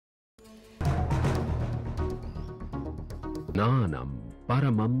Jnanam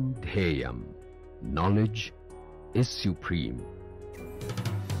paramam dhyayam. Knowledge is supreme.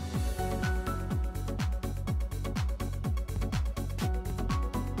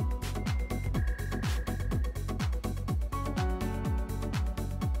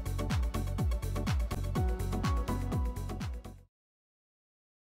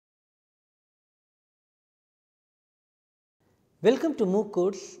 Welcome to MOOC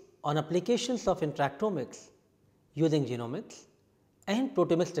course on applications of interactomics using genomics and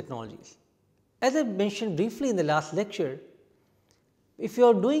proteomics technologies. As I mentioned briefly in the last lecture, if you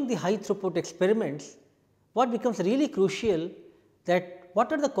are doing the high throughput experiments, what becomes really crucial that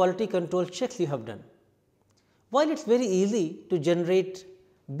what are the quality control checks you have done. While it is very easy to generate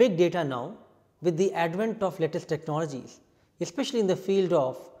big data now with the advent of latest technologies, especially in the field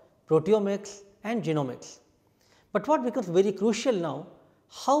of proteomics and genomics. But what becomes very crucial now,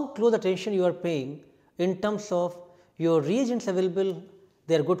 how close attention you are paying in terms of your reagents available,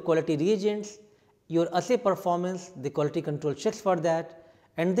 they are good quality reagents, your assay performance, the quality control checks for that,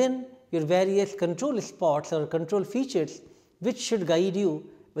 and then your various control spots or control features which should guide you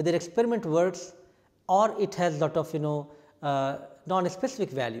whether experiment works or it has lot of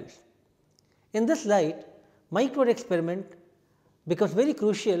non-specific values. In this light, microarray experiment becomes very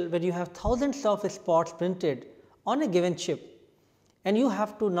crucial when you have thousands of spots printed on a given chip and you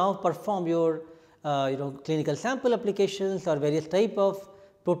have to now perform your clinical sample applications or various type of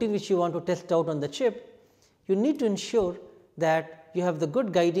protein which you want to test out on the chip. You need to ensure that you have the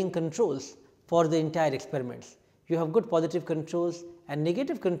good guiding controls for the entire experiments. You have good positive controls and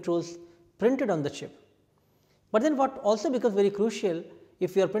negative controls printed on the chip. But then what also becomes very crucial,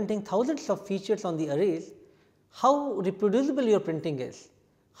 if you are printing thousands of features on the arrays, how reproducible your printing is,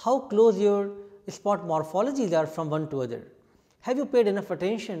 how close your spot morphologies are from one to other. Have you paid enough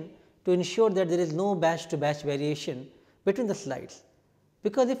attention to ensure that there is no batch to batch variation between the slides?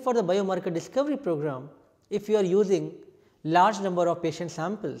 Because if for the biomarker discovery program, if you are using large number of patient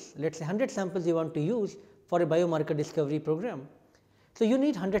samples, let us say 100 samples you want to use for a biomarker discovery program. So, you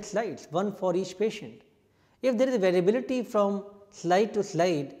need 100 slides, one for each patient. If there is a variability from slide to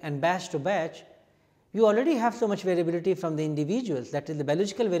slide and batch to batch, you already have so much variability from the individuals, that is the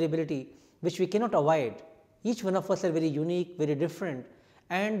biological variability which we cannot avoid. Each one of us are very unique, very different,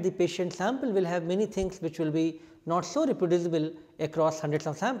 and the patient sample will have many things which will be not so reproducible across hundreds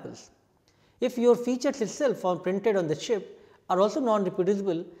of samples. If your features itself are printed on the chip are also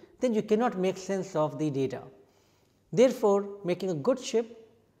non-reproducible, then you cannot make sense of the data. Therefore, making a good chip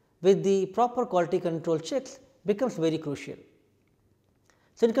with the proper quality control checks becomes very crucial.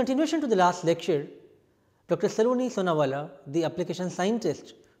 So, in continuation to the last lecture, Dr. Saloni Sonawala, the application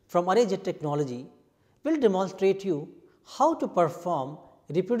scientist from ArrayJet technology, will demonstrate you how to perform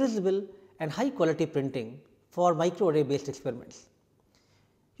reproducible and high quality printing for microarray based experiments.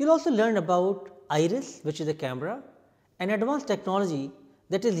 You will also learn about iris, which is a camera, and advanced technology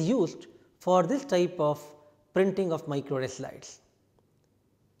that is used for this type of printing of microarray slides.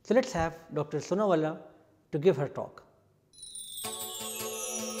 So, let us have Dr. Sonawala to give her talk.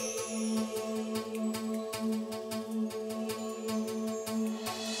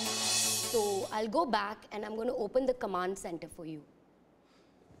 I'll go back and I'm going to open the command center for you.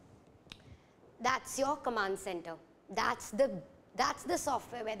 That's your command center. That's the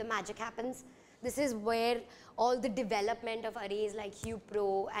software where the magic happens. This is where all the development of arrays like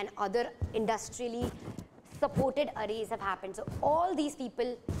HuPro and other industrially supported arrays have happened. So, all these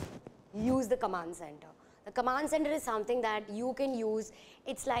people use the command center. The command center is something that you can use.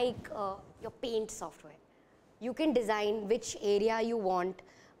 It's like your paint software. You can design which area you want,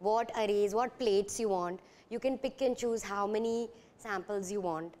 what arrays, what plates you want. You can pick and choose how many samples you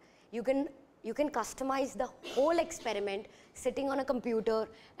want. You can customize the whole experiment sitting on a computer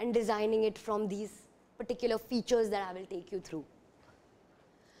and designing it from these particular features that I will take you through.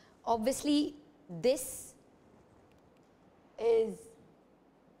 Obviously, this is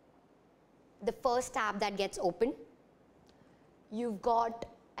the first tab that gets open. You've got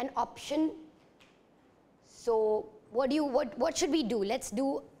an option. So, what should we do? Let's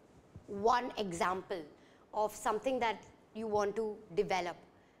do one example of something that you want to develop.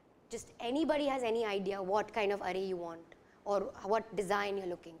 Just anybody has any idea what kind of array you want or what design you're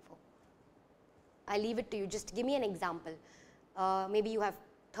looking for. I'll leave it to you. Just give me an example. Maybe you have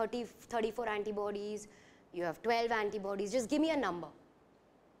 34 antibodies, you have 12 antibodies. Just give me a number.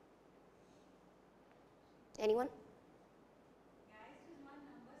 Anyone?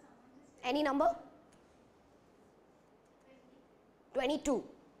 Any number? 22.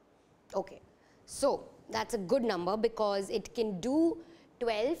 Okay. So, that's a good number because it can do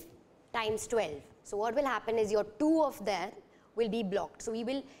 12 times 12. So what will happen is your 2 of there will be blocked. So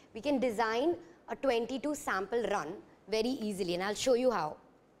we can design a 22 sample run very easily, and I'll show you how.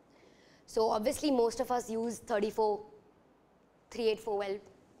 So obviously most of us use 384 well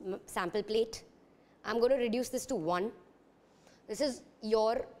sample plate. I'm going to reduce this to 1. This is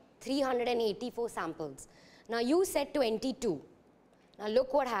your 384 samples. Now you said 22. Now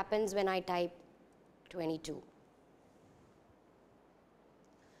look what happens when I type 22.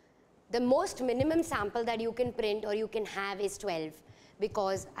 The most minimum sample that you can print or you can have is 12,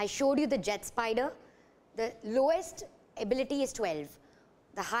 because I showed you the jet spider. The lowest ability is 12.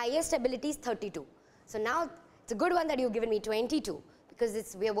 The highest ability is 32. So now it's a good one that you've given me 22,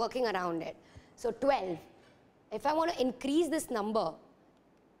 because we are working around it. So 12. If I want to increase this number,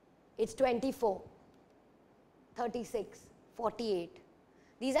 it's 24, 36, 48.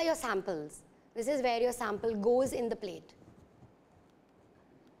 These are your samples. This is where your sample goes in the plate.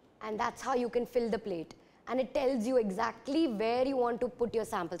 And that's how you can fill the plate. And it tells you exactly where you want to put your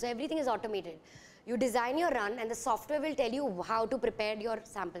sample. So everything is automated. You design your run and the software will tell you how to prepare your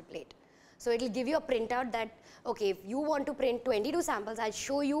sample plate. So it will give you a printout that, okay, if you want to print 22 samples, I'll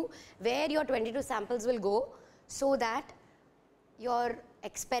show you where your 22 samples will go so that your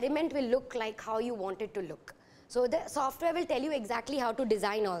experiment will look like how you want it to look. So the software will tell you exactly how to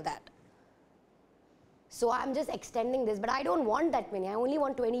design all that. So I'm just extending this, but I don't want that many. I only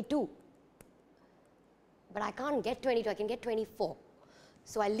want 22. But I can't get 22, I can get 24.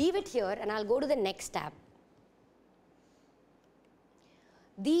 So I'll leave it here and I'll go to the next tab.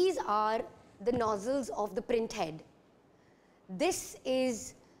 These are the nozzles of the print head. This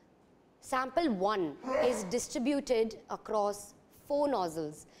is sample 1 is distributed across 4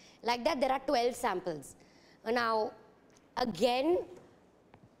 nozzles. Like that there are 12 samples. Now again,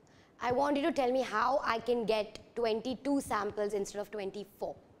 I want you to tell me how I can get 22 samples instead of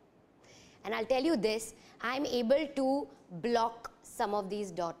 24. And I'll tell you this, I'm able to block some of these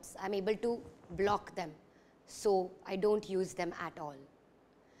dots. I'm able to block them. So I don't use them at all.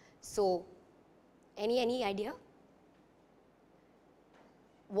 So any idea?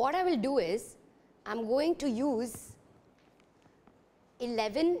 What I will do is, I'm going to use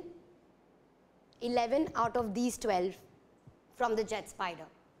 11 out of these 12 from the jet spider.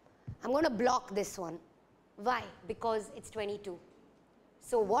 I'm going to block this one. Why? Because it's 22.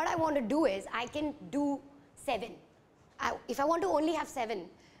 So what I want to do is, I can do 7. If I want to only have 7,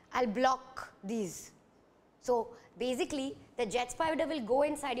 I'll block these. So basically, the jet spider will go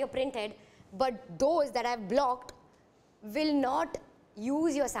inside your printhead, but those that I've blocked will not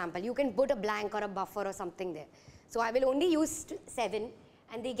use your sample. You can put a blank or a buffer or something there. So I will only use 7,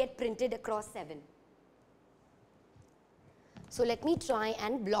 and they get printed across 7. So let me try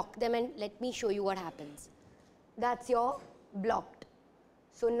and block them and let me show you what happens. That's your blocked.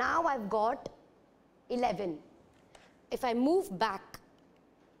 So now I've got 11. If I move back,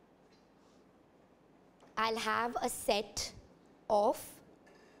 I'll have a set of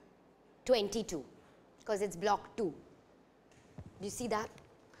 22 because it's block 2. Do you see that?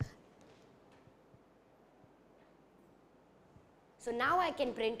 So now I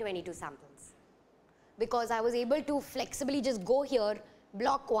can print 22 samples because I was able to flexibly just go here,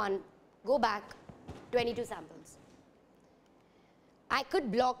 block 1, go back, 22 samples. I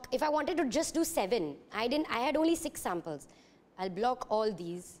could block, if I wanted to just do 7, I had only 6 samples. I'll block all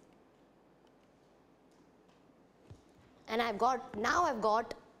these. And now I've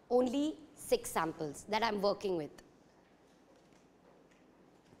got only 6 samples that I'm working with.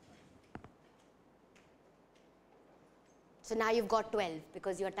 So now you've got 12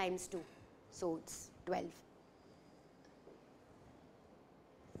 because you're times 2. So it's 12.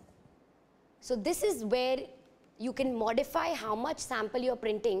 So this is where you can modify how much sample you're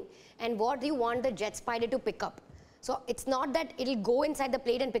printing and what you want the jet spider to pick up. So it's not that it'll go inside the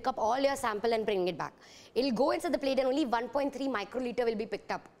plate and pick up all your sample and bring it back. It'll go inside the plate and only 1.3 microliter will be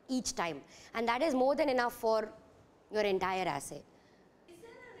picked up each time. And that is more than enough for your entire assay. Is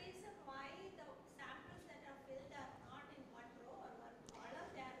there a reason why the samples that are filled are not in one row or all of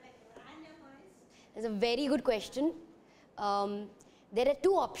them like randomized? That's a very good question. There are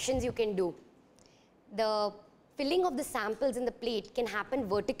 2 options you can do. The filling of the samples in the plate can happen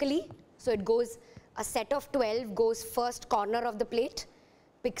vertically. So it goes, a set of 12 goes first corner of the plate,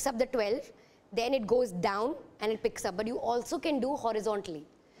 picks up the 12, then it goes down and it picks up. But you also can do horizontally.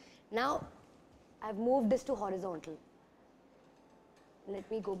 Now, I've moved this to horizontal.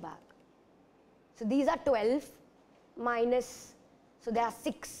 Let me go back. So these are 12 minus, so there are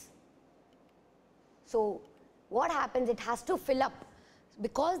 6. So what happens, it has to fill up.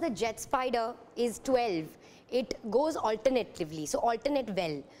 Because the jet spider is 12, it goes alternatively, so alternate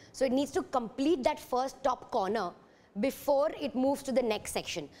well. So it needs to complete that first top corner before it moves to the next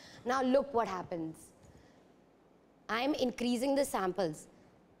section. Now look what happens. I am increasing the samples.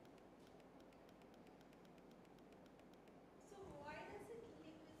 So why does it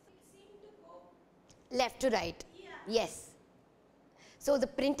seem to go? Left to right. Yeah. Yes. So the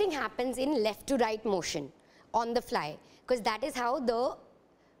printing happens in left to right motion on the fly, because that is how the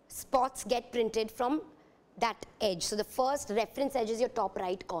spots get printed from that edge. So the first reference edge is your top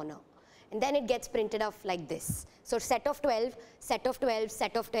right corner, and then it gets printed off like this. So set of 12, set of 12,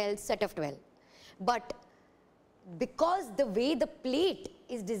 set of 12, set of 12. But because the way the plate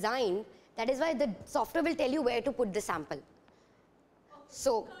is designed, that is why the software will tell you where to put the sample.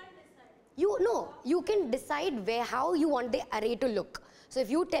 So you can decide how you want the array to look. So if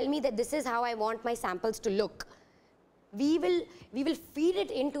you tell me that this is how I want my samples to look, we will feed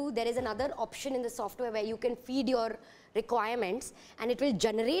it into, there is another option in the software where you can feed your requirements and it will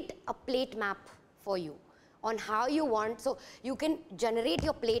generate a plate map for you on how you want. So you can generate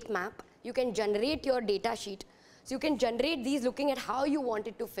your plate map, you can generate your data sheet, so you can generate these looking at how you want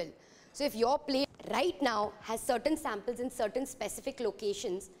it to fill. So if your plate right now has certain samples in certain specific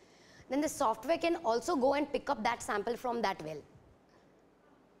locations, then the software can also go and pick up that sample from that well.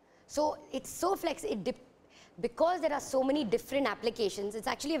 So it's so flexible. Because there are so many different applications, it's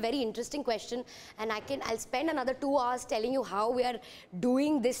actually a very interesting question, and I'll spend another 2 hours telling you how we are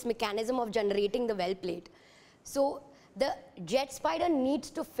doing this mechanism of generating the well plate. So the jet spider needs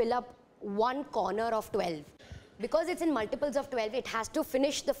to fill up one corner of 12. Because it's in multiples of 12, it has to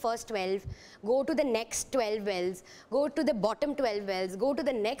finish the first 12, go to the next 12 wells, go to the bottom 12 wells, go to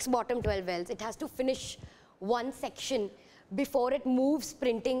the next bottom 12 wells. It has to finish one section before it moves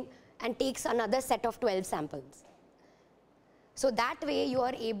printing and takes another set of 12 samples. So that way you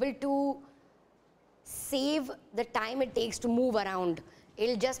are able to save the time it takes to move around.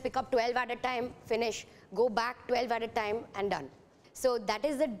 It'll just pick up 12 at a time, finish, go back 12 at a time, and done. So that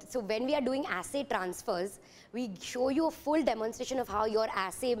is so when we are doing assay transfers, we show you a full demonstration of how your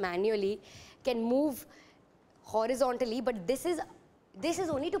assay manually can move horizontally, but this is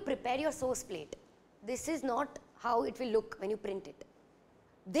only to prepare your source plate. This is not how it will look when you print it.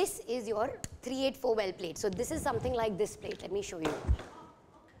 This is your 384 well plate. So this is something like this plate. Let me show you.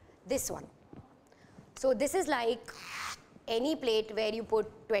 This one. So this is like any plate where you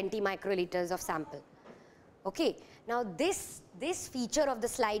put 20 microliters of sample. Okay. Now this feature of the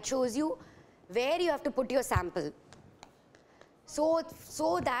slide shows you where you have to put your sample, so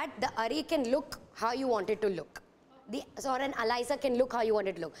that the array can look how you want it to look. Or an ELISA can look how you want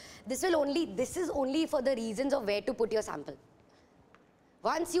it to look. This is only for the reasons of where to put your sample.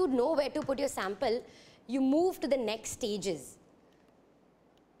 Once you know where to put your sample, you move to the next stages.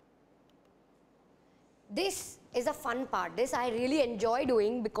 This is a fun part. This I really enjoy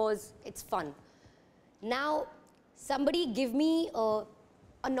doing because it's fun. Now, somebody give me a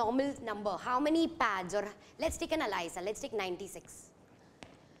normal number. How many pads? Or let's take an ELISA. Let's take 96.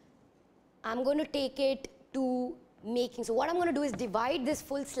 I'm going to take it to making. So what I'm going to do is divide this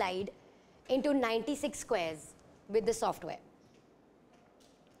full slide into 96 squares with the software.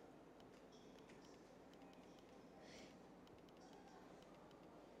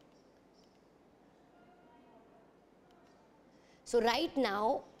 So right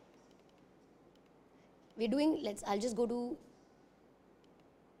now, we're doing, I'll just go to,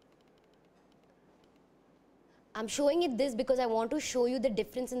 I'm showing it this because I want to show you the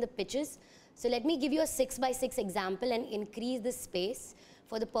difference in the pitches. So let me give you a 6 by 6 example and increase the space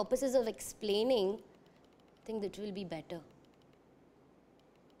for the purposes of explaining. I think that will be better.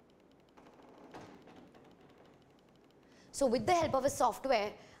 So with the help of a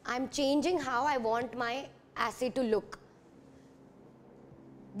software, I'm changing how I want my assay to look.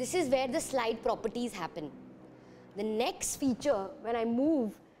 This is where the slide properties happen. The next feature when I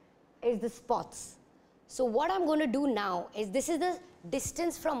move is the spots. So what I'm going to do now is, this is the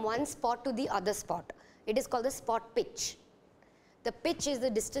distance from one spot to the other spot. It is called the spot pitch. The pitch is the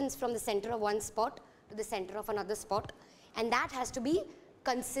distance from the center of one spot to the center of another spot, and that has to be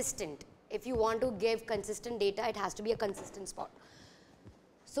consistent. If you want to give consistent data, it has to be a consistent spot.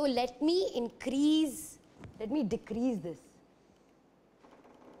 So let me decrease this.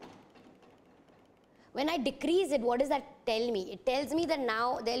 When I decrease it, what does that tell me? It tells me that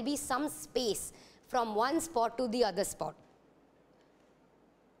now there will be some space from one spot to the other spot.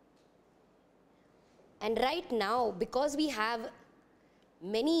 And right now, because we have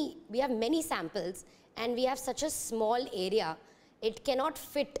many samples and we have such a small area, it cannot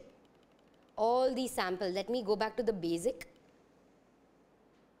fit all these samples. Let me go back to the basic.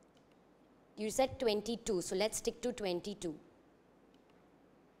 You said 22, so let's stick to 22.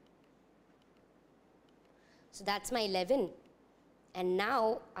 So that's my 11. And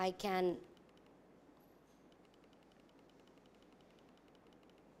now I can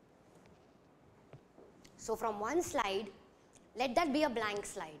so from one slide, let that be a blank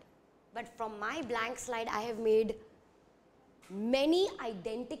slide. But from my blank slide, I have made many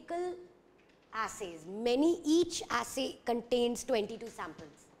identical assays. Each assay contains 22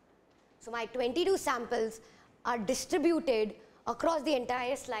 samples. So my 22 samples are distributed across the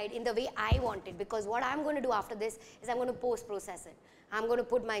entire slide in the way I want it, because what I'm going to do after this is I'm going to post-process it. I'm going to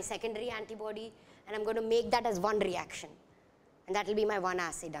put my secondary antibody and I'm going to make that as one reaction. And that will be my one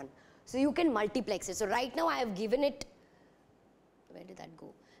assay done. So you can multiplex it. So right now I have given it, where did that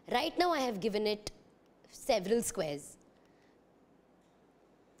go? Right now I have given it several squares.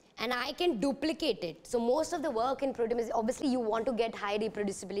 And I can duplicate it. So most of the work in proteomics, obviously you want to get high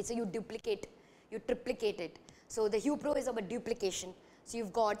reproducibility, so you duplicate, you triplicate it. So the HuPro is about duplication. So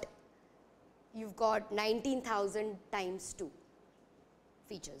you've got 19,000 times 2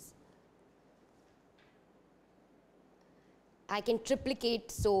 features. I can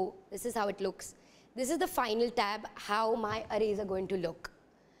triplicate, so this is how it looks. This is the final tab, how my arrays are going to look.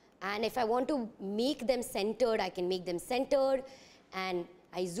 And if I want to make them centered, I can make them centered, and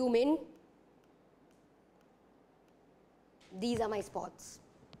I zoom in. These are my spots.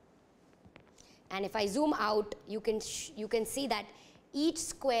 And if I zoom out, you can see that each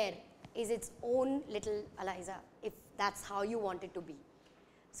square is its own little ELISA, if that's how you want it to be.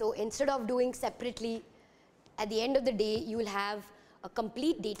 So instead of doing separately, at the end of the day, you will have a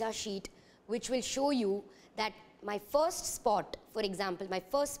complete data sheet which will show you that my first spot, for example, my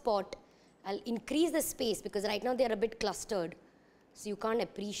first spot, I'll increase the space because right now they are a bit clustered, so you can't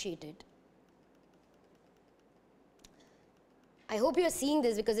appreciate it. I hope you're seeing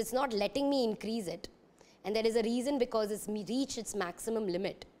this because it's not letting me increase it. And there is a reason, because it's reached its maximum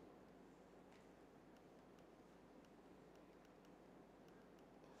limit.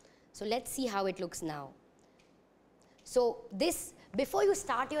 So let's see how it looks now. So this, before you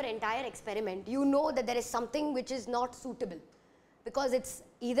start your entire experiment, you know that there is something which is not suitable, because it's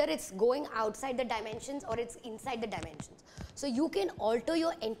either it's going outside the dimensions or it's inside the dimensions. So you can alter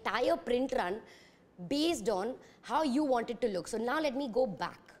your entire print run based on how you want it to look. So now let me go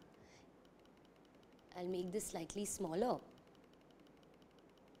back. I'll make this slightly smaller.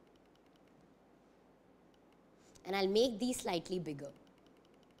 And I'll make these slightly bigger.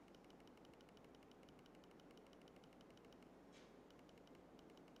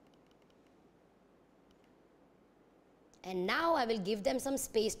 And now I will give them some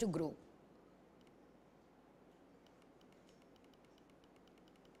space to grow.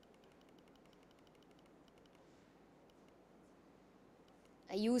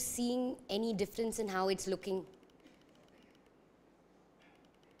 Are you seeing any difference in how it's looking?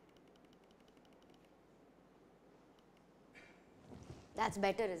 That's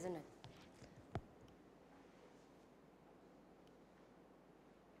better, isn't it?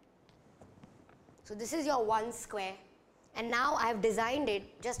 So this is your one square. And now I have designed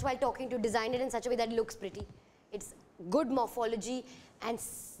it, just while talking to design it in such a way that it looks pretty. It's good morphology and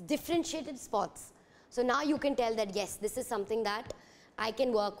differentiated spots. So now you can tell that yes, this is something that I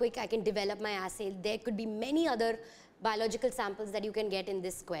can work with, I can develop my assay. There could be many other biological samples that you can get in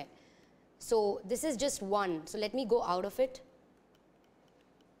this square. So this is just one. So let me go out of it.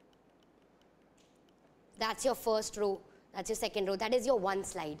 That's your first row, that's your second row, that is your one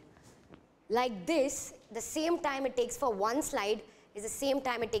slide. Like this, the same time it takes for one slide is the same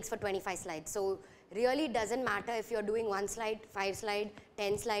time it takes for 25 slides. So really it doesn't matter if you're doing 1 slide, 5 slide,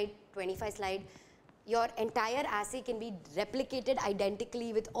 10 slide, 25 slide. Your entire assay can be replicated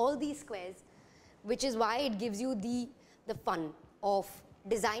identically with all these squares, which is why it gives you the fun of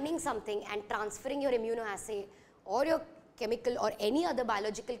designing something and transferring your immunoassay or your chemical or any other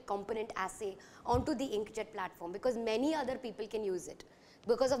biological component assay onto the inkjet platform, because many other people can use it.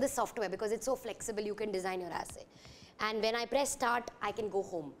 Because of the software, because it's so flexible, you can design your assay. And when I press start, I can go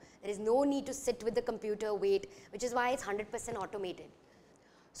home. There is no need to sit with the computer, wait, which is why it's 100% automated.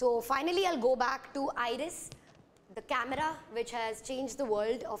 So finally, I'll go back to Iris, the camera, which has changed the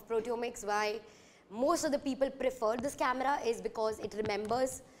world of proteomics. Why most of the people prefer this camera is because it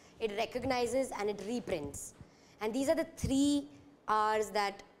remembers, it recognizes, and it reprints. And these are the 3 R's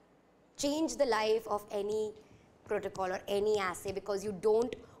that change the life of any protocol or any assay, because you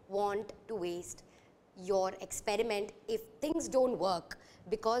don't want to waste your experiment if things don't work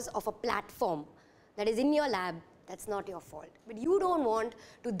because of a platform that is in your lab. That's not your fault, but you don't want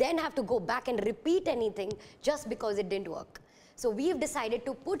to then have to go back and repeat anything just because it didn't work. So we've decided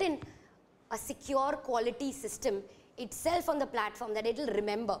to put in a secure quality system itself on the platform that it will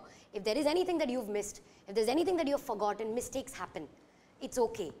remember. If there is anything that you've missed, if there's anything that you've forgotten, mistakes happen. It's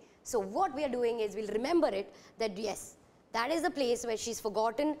okay. So what we are doing is we'll remember it that yes, that is the place where she's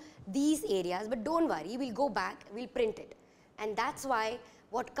forgotten these areas, but don't worry, we'll go back, we'll print it. And that's why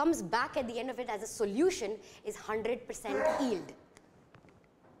what comes back at the end of it as a solution is 100% yield.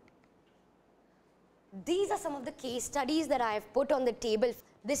 These are some of the case studies that I have put on the table.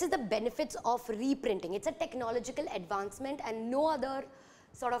 This is the benefits of reprinting. It's a technological advancement, and no other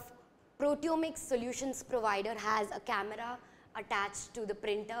sort of proteomics solutions provider has a camera attached to the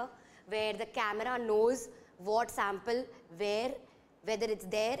printer where the camera knows what sample, where, whether it's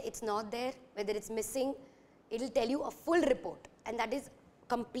there, it's not there, whether it's missing. It will tell you a full report, and that is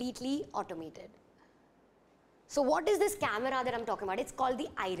completely automated. So what is this camera that I'm talking about? It's called the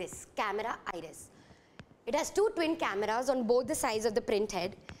iris, camera iris. It has two twin cameras on both the sides of the print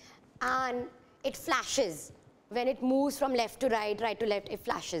head, and it flashes. When it moves from left to right, right to left, it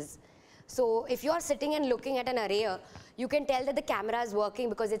flashes. So if you are sitting and looking at an array, you can tell that the camera is working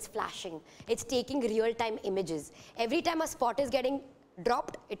because it's flashing. It's taking real-time images. Every time a spot is getting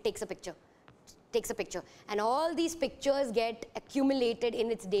dropped, it takes a picture. And all these pictures get accumulated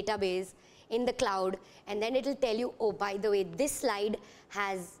in its database in the cloud, and then it will tell you, oh, by the way, this slide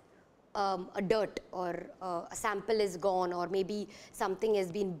has a dirt, or a sample is gone, or maybe something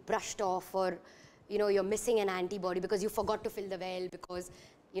has been brushed off, or you're missing an antibody because you forgot to fill the well, because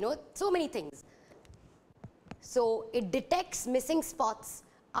so many things. So it detects missing spots,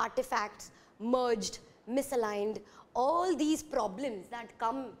 artifacts, merged, misaligned, all these problems that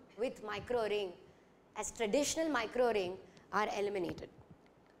come with microarraying as traditional microarraying are eliminated.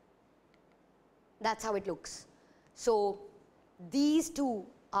 That's how it looks. So these two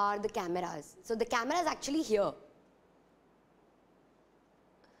are the cameras. So the camera is actually here.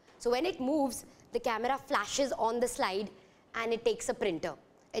 So when it moves, the camera flashes on the slide and it takes a printer.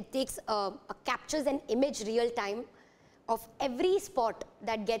 It takes captures an image real time of every spot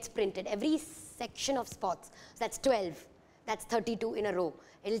that gets printed, every section of spots. So that's 12, that's 32 in a row.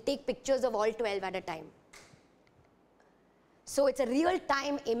 It will take pictures of all 12 at a time. So it's a real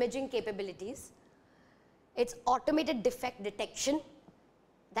time imaging capabilities. It's automated defect detection.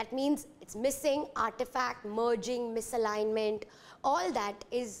 That means it's missing, artifact, merging, misalignment, all that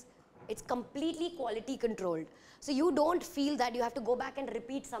is, it's completely quality controlled. So you don't feel that you have to go back and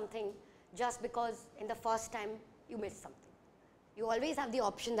repeat something just because in the first time you missed something. You always have the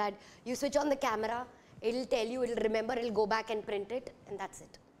option that you switch on the camera, it'll tell you, it'll remember, it'll go back and print it, and that's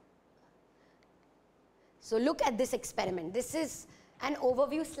it. So look at this experiment. This is an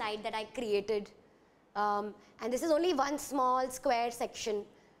overview slide that I created, and this is only one small square section.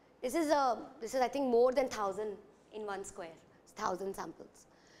 This is I think more than 1,000 in one square, 1,000 samples.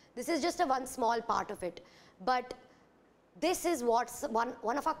 This is just one small part of it, but this is what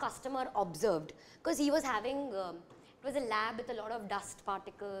one of our customer observed, because he was having, it was a lab with a lot of dust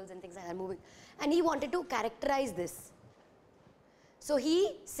particles and things like that moving, and he wanted to characterize this. So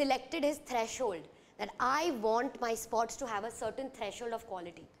he selected his threshold, that I want my spots to have a certain threshold of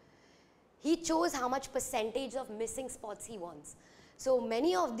quality. He chose how much percentage of missing spots he wants. So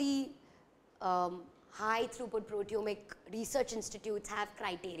many of the high throughput proteomic research institutes have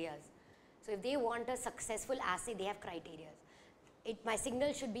criteria. So if they want a successful assay, they have criteria. My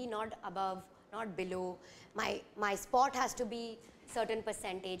signal should be not above, not below. My spot has to be certain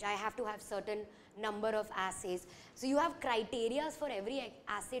percentage. I have to have certain number of assays. So you have criteria for every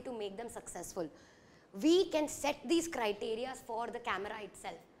assay to make them successful. We can set these criteria for the camera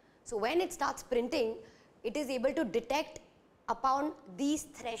itself. So when it starts printing, it is able to detect upon these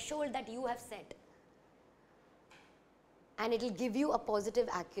threshold that you have set, and it will give you a positive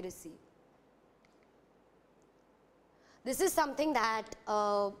accuracy. This is something that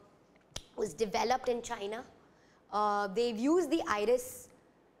was developed in China. They've used the iris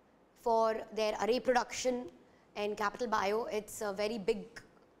for their array production in Capital Bio. It's a very big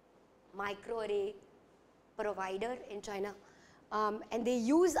microarray provider in China, and they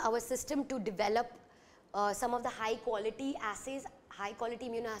use our system to develop some of the high quality assays, high quality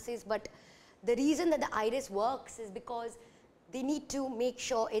immunoassays. But the reason that the iris works is because they need to make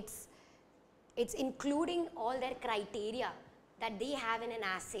sure it's including all their criteria that they have in an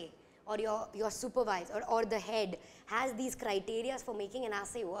assay, or your supervisor or the head has these criteria for making an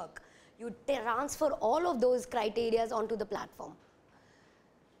assay work. You transfer all of those criteria onto the platform.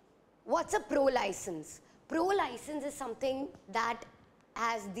 What's a pro license? Pro license is something that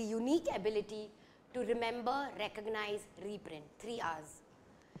has the unique ability to remember, recognize, reprint, 3 Rs.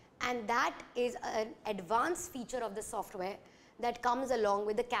 And that is an advanced feature of the software that comes along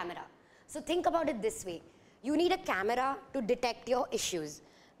with the camera. So think about it this way. You need a camera to detect your issues.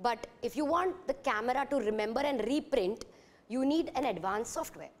 But if you want the camera to remember and reprint, you need an advanced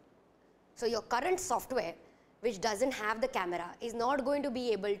software. So your current software, which doesn't have the camera, is not going to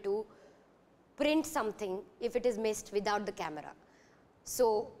be able to print something if it is missed without the camera.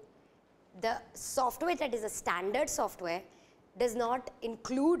 So the software that is a standard software does not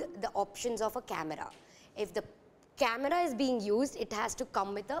include the options of a camera. If the camera is being used, it has to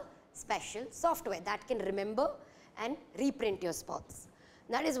come with a special software that can remember and reprint your spots.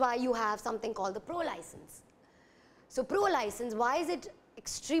 That is why you have something called the Pro license. So Pro license, why is it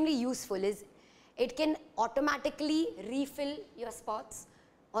extremely useful is it can automatically refill your spots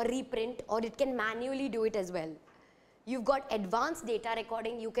or reprint, or it can manually do it as well. You've got advanced data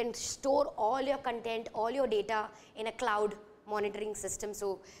recording. You can store all your content, all your data in a cloud monitoring system.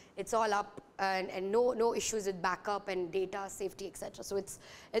 So it's all up and no issues with backup and data safety, etc. So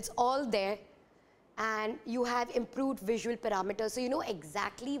it's all there, and you have improved visual parameters. So you know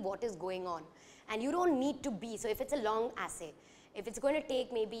exactly what is going on, and you don't need to be. So if it's a long assay, if it's going to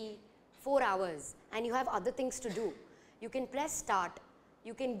take maybe 4 hours and you have other things to do, you can press start.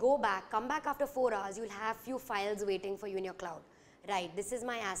 You can go back, come back after 4 hours, you'll have few files waiting for you in your cloud. Right, this is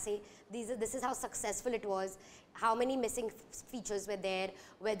my assay, this is how successful it was, how many missing features were there,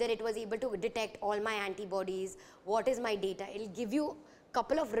 whether it was able to detect all my antibodies, what is my data. It'll give you a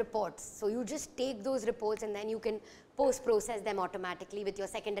couple of reports. So you just take those reports and then you can post-process them automatically with your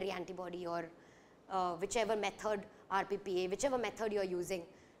secondary antibody or whichever method, RPPA, whichever method you're using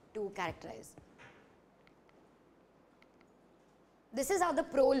to characterize. This is how the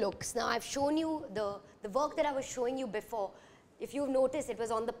Pro looks. Now I've shown you the work that I was showing you before. If you've noticed, it was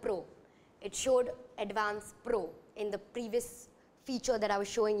on the Pro. It showed Advanced Pro in the previous feature that I was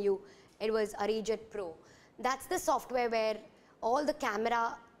showing you. It was ArrayJet Pro. That's the software where all the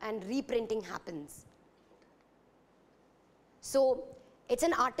camera and reprinting happens. So it's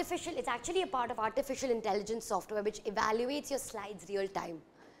actually a part of artificial intelligence software which evaluates your slides real time.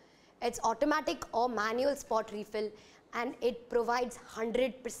 It's automatic or manual spot refill, and it provides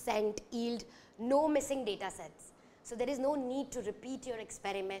 100% yield, no missing data sets. So there is no need to repeat your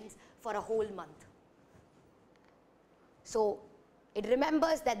experiments for a whole month. So it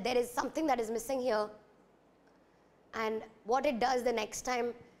remembers that there is something that is missing here, and what it does the next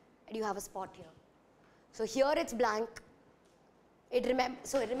time, you have a spot here. So here it's blank.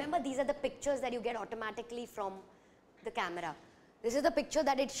 Remember these are the pictures that you get automatically from the camera. This is the picture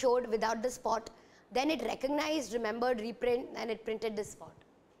that it showed without the spot. Then it recognized, remembered, reprint, and it printed this spot.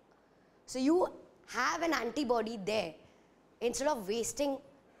 So you have an antibody there. Instead of wasting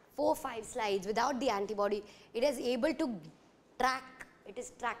 4 or 5 slides without the antibody, it is able to track, it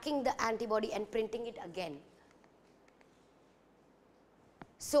is tracking the antibody and printing it again.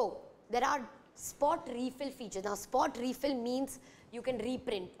 So there are spot refill features. Now spot refill means you can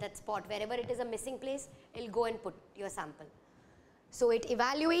reprint that spot. Wherever it is a missing place, it will go and put your sample. So it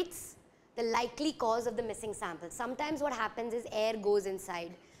evaluates the likely cause of the missing sample. Sometimes what happens is air goes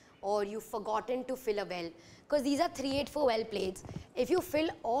inside, or you've forgotten to fill a well, because these are 384 well plates. If you fill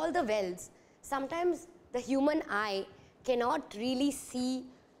all the wells, sometimes the human eye cannot really see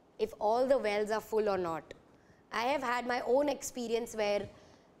if all the wells are full or not. I have had my own experience where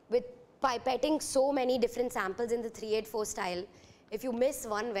with pipetting so many different samples in the 384 style, if you miss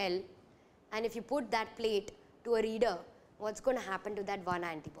one well and if you put that plate to a reader, what's going to happen to that one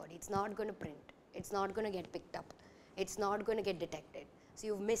antibody? It's not going to print. It's not going to get picked up. It's not going to get detected. So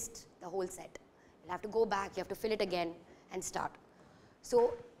you've missed the whole set. You'll have to go back, you have to fill it again and start.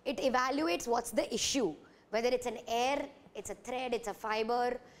 So it evaluates what's the issue, whether it's an air, it's a thread, it's a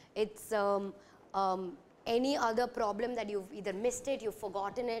fiber, it's any other problem that you've either missed it, you've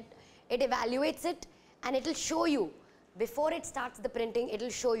forgotten it. It evaluates it and it will show you, before it starts the printing, it will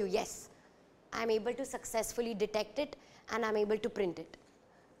show you, yes, I'm able to successfully detect it and I'm able to print it.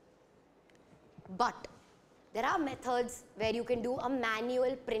 But there are methods where you can do a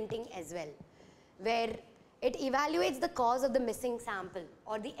manual printing as well, where it evaluates the cause of the missing sample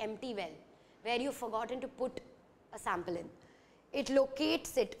or the empty well, where you've forgotten to put a sample in. It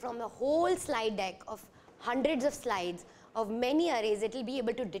locates it from the whole slide deck of hundreds of slides of many arrays. It will be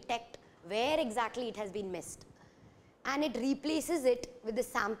able to detect where exactly it has been missed. And it replaces it with the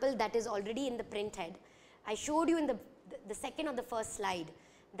sample that is already in the print head. I showed you in the second or the first slide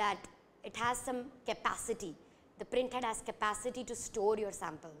that it has some capacity. The printhead has capacity to store your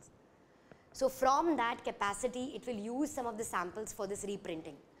samples. So from that capacity, it will use some of the samples for this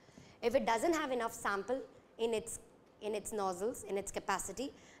reprinting. If it doesn't have enough sample in its nozzles, in its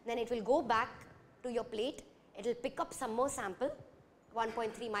capacity, then it will go back to your plate. It will pick up some more sample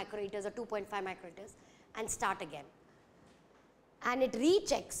 1.3 microliters or 2.5 microliters and start again. And it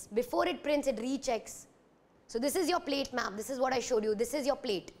rechecks, before it prints, it rechecks. So this is your plate map, this is what I showed you, this is your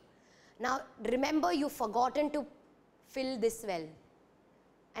plate. Now remember, you've forgotten to fill this well,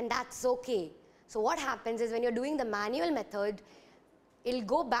 and that's okay. So what happens is when you're doing the manual method, it'll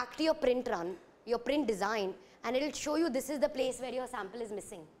go back to your print run, your print design, and it'll show you this is the place where your sample is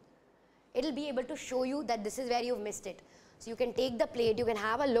missing. It'll be able to show you that this is where you've missed it. So you can take the plate, you can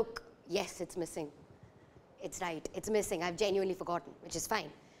have a look, yes, it's missing. It's right, it's missing, I've genuinely forgotten, which is fine.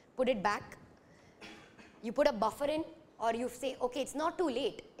 Put it back, you put a buffer in, or you say, okay, it's not too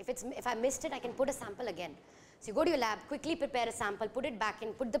late. If I missed it, I can put a sample again. So you go to your lab, quickly prepare a sample, put it back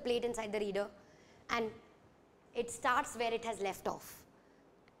in, put the plate inside the reader, and it starts where it has left off.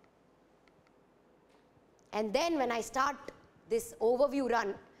 And then when I start this overview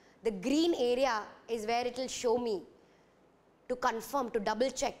run, the green area is where it will show me to confirm, to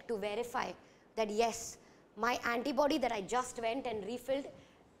double check, to verify that yes, my antibody that I just went and refilled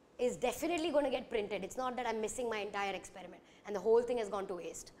is definitely going to get printed. It's not that I'm missing my entire experiment and the whole thing has gone to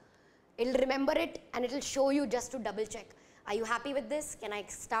waste. It'll remember it and it'll show you just to double check. Are you happy with this? Can I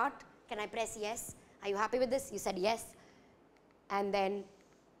start? Can I press yes? Are you happy with this? You said yes. And then,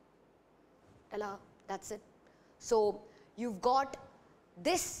 ta-da, that's it. So you've got,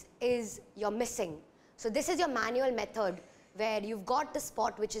 this is your missing. So this is your manual method where you've got the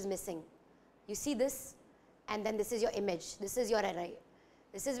spot which is missing. You see this? And then this is your image. This is your array.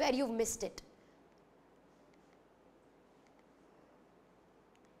 This is where you've missed it.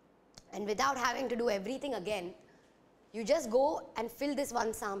 And without having to do everything again, you just go and fill this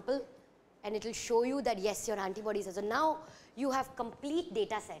one sample and it will show you that yes, your antibodies are. So now you have complete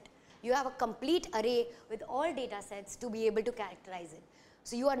data set. You have a complete array with all data sets to be able to characterize it.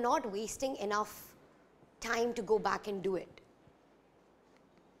 So you are not wasting enough time to go back and do it.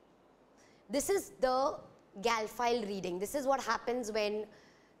 This is the GAL file reading. This is what happens when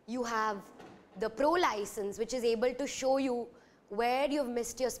you have the Pro license, which is able to show you where you've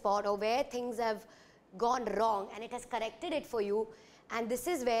missed your spot or where things have gone wrong, and it has corrected it for you. And this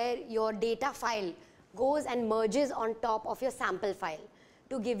is where your data file goes and merges on top of your sample file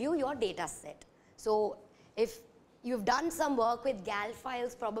to give you your data set. So if you've done some work with GAL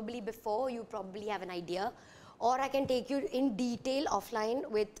files probably before, you probably have an idea, or I can take you in detail offline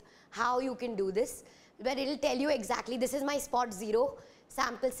with how you can do this, where it'll tell you exactly, this is my spot 0,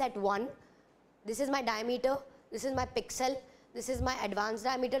 sample set 1, this is my diameter, this is my pixel, this is my advanced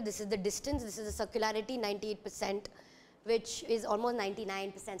diameter, this is the distance, this is the circularity 98%, which is almost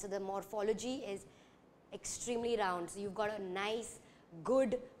 99%. So the morphology is extremely round. So you've got a nice,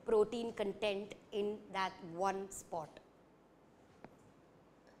 good protein content in that one spot.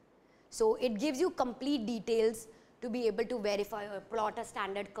 So it gives you complete details to be able to verify or plot a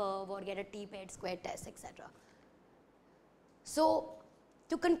standard curve or get a t-paired square test, etc. So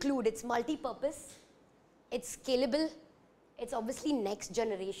to conclude, it's multi-purpose, it's scalable, it's obviously next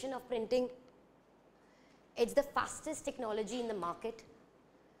generation of printing, it's the fastest technology in the market,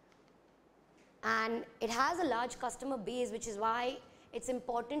 and it has a large customer base, which is why it's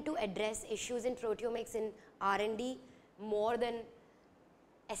important to address issues in proteomics in R&D more than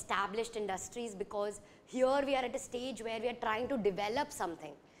established industries, because here we are at a stage where we are trying to develop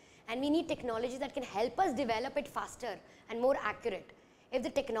something and we need technology that can help us develop it faster and more accurate. If the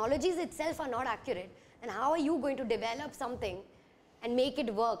technologies itself are not accurate, then how are you going to develop something and make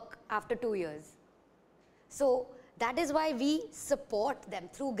it work after 2 years? So that is why we support them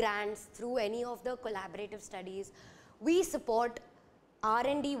through grants, through any of the collaborative studies. We support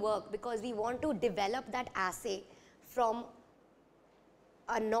R&D work because we want to develop that assay from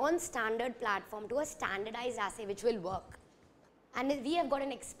a non-standard platform to a standardized assay which will work. And we have got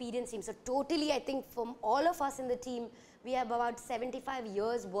an experienced team. So totally, I think from all of us in the team, we have about 75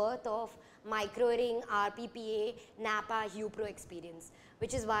 years worth of microarraying, RPPA, NAPA, HuPro experience,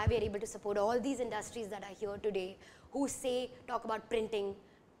 which is why we are able to support all these industries that are here today who talk about printing.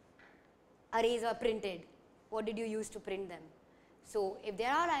 Arrays are printed. What did you use to print them? So if they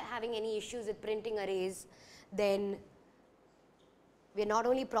are having any issues with printing arrays, then we are not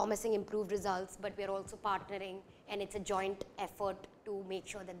only promising improved results, but we are also partnering, and it's a joint effort to make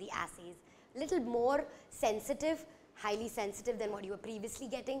sure that the assay is a little more sensitive, highly sensitive than what you were previously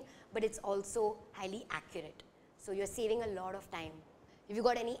getting, but it's also highly accurate. So you're saving a lot of time. If you've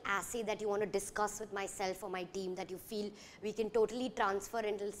got any assay that you want to discuss with myself or my team that you feel we can totally transfer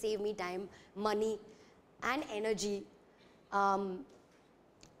and it'll save me time, money, and energy,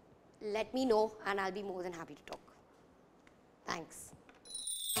 let me know and I'll be more than happy to talk. Thanks.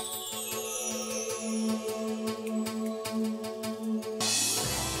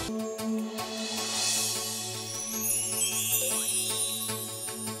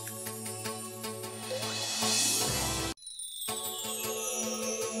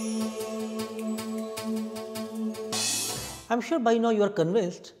 I am sure by now you are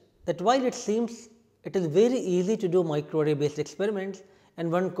convinced that while it seems it is very easy to do microarray based experiments and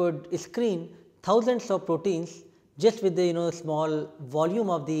one could screen thousands of proteins just with the small volume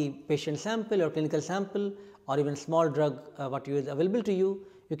of the patient sample or clinical sample or even small drug what is available to you.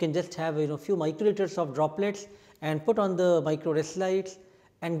 You can just have few microliters of droplets and put on the microarray slides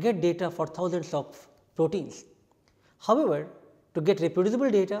and get data for thousands of proteins. However, to get reproducible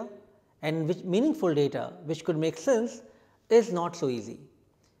data and meaningful data which could make sense is not so easy,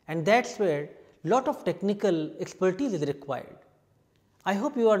 and that is where lot of technical expertise is required. I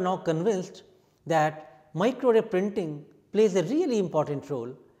hope you are now convinced that microarray printing plays a really important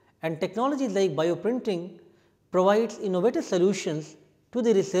role, and technologies like bioprinting provides innovative solutions to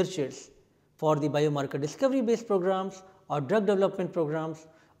the researchers for the biomarker discovery based programs or drug development programs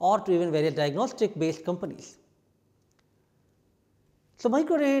or to even various diagnostic based companies. So,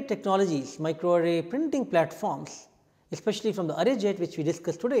 microarray technologies, microarray printing platforms, especially from the ArrayJet which we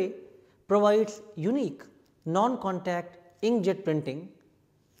discussed today, provides unique non-contact inkjet printing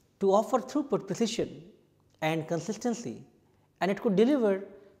to offer throughput precision and consistency, and it could deliver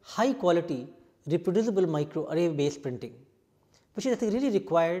high quality reproducible microarray based printing, which is I think really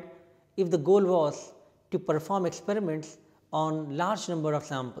required if the goal was to perform experiments on large number of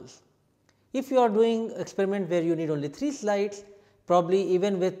samples. If you are doing experiment where you need only 3 slides, probably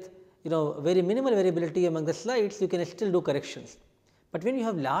even with very minimal variability among the slides, you can still do corrections. But when you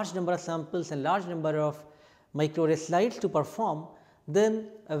have large number of samples and large number of microarray slides to perform, then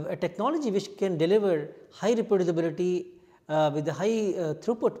a technology which can deliver high reproducibility with a high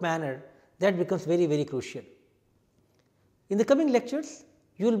throughput manner, that becomes very, very crucial. In the coming lectures,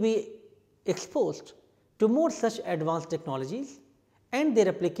 you will be exposed to more such advanced technologies and their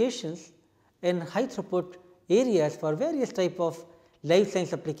applications in high throughput areas for various type of life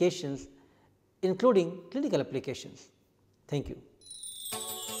science applications, including clinical applications. Thank you.